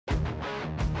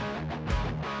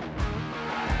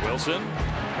Wilson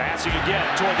passing again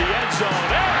toward the end zone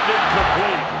and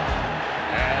incomplete.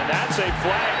 And that's a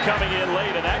flag coming in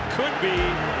late, and that could be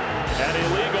an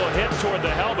illegal hit toward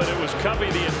the helmet. It was Covey,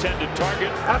 the intended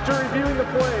target. After reviewing the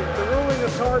play, the ruling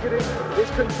of targeting is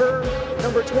confirmed.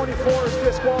 Number 24 is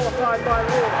disqualified by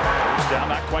rule. It's down,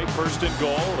 not quite first and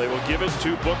goal. They will give it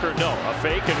to Booker. No, a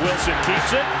fake, and Wilson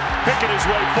keeps it. Picking his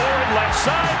way forward, left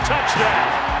side,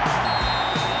 touchdown.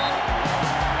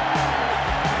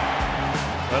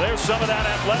 Well, there's some of that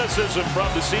athleticism from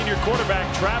the senior quarterback,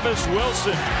 Travis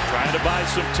Wilson, trying to buy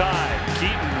some time.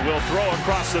 Keaton will throw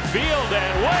across the field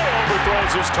and way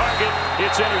overthrows his target.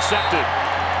 It's intercepted.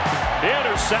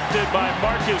 Intercepted by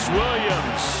Marcus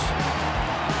Williams.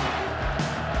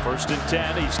 1st and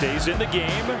 10. He stays in the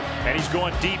game, and he's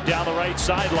going deep down the right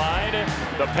sideline.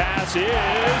 The pass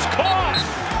is caught.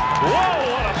 Whoa,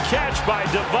 what a catch by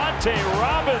Devontae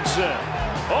Robinson.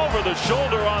 Over the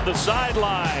shoulder on the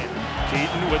sideline.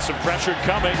 Keaton, with some pressure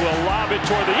coming, will lob it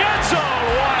toward the end zone.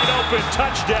 Wide open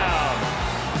touchdown.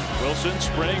 Wilson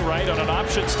sprinting right on an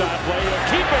option style play. He'll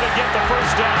keep it and get the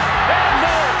first down. And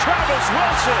more. Travis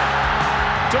Wilson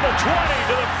to the 20,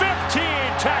 to the 15.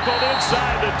 Tackled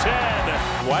inside the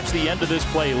 10. Watch the end of this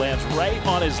play. Lands right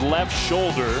on his left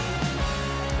shoulder.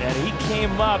 And he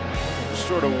came up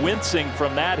sort of wincing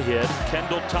from that hit.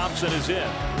 Kendall Thompson is in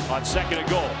on 2nd and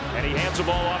goal, and he hands the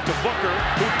ball off to Booker,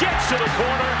 who gets to the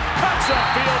corner, cuts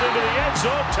upfield into the end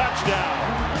zone, touchdown.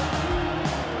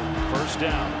 1st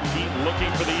down, Keaton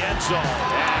looking for the end zone,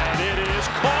 and it is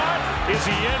caught. Is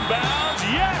he inbounds?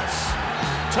 Yes!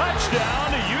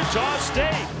 Touchdown to Utah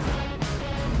State.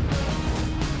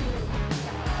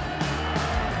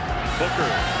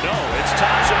 Booker, no, it's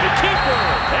Thompson, the keeper,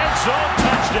 end zone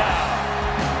touchdown.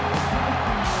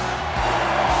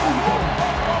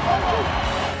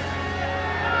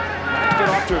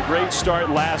 Off to a great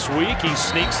start last week. He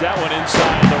sneaks that one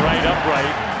inside the right upright.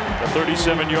 The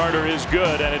 37-yarder is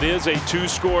good, and it is a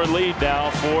 2-score lead now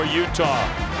for Utah.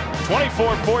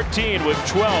 24-14 with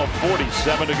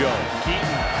 12:47 to go.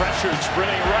 Keaton pressured,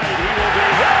 sprinting right. He will be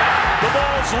hit. The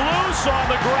ball's loose on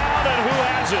the ground, and who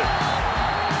has it?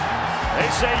 They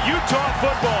say Utah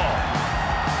football.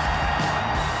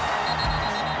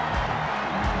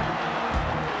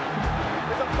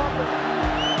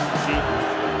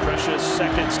 Precious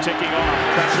seconds ticking off.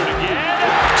 Pressured again.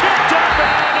 Tipped up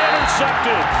and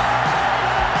intercepted.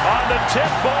 On the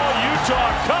tip ball,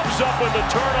 Utah comes up with the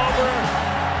turnover.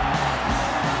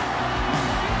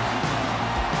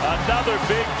 Another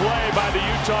big play by the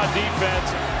Utah defense.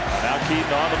 Now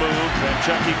Keaton on the move, and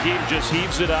Chucky Keaton just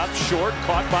heaves it up. Short,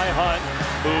 caught by Hunt,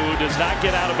 who does not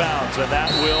get out of bounds, and that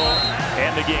will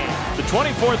end the game. The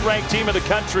 24th ranked team in the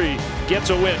country gets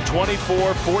a win,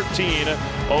 24-14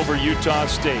 over Utah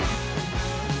State.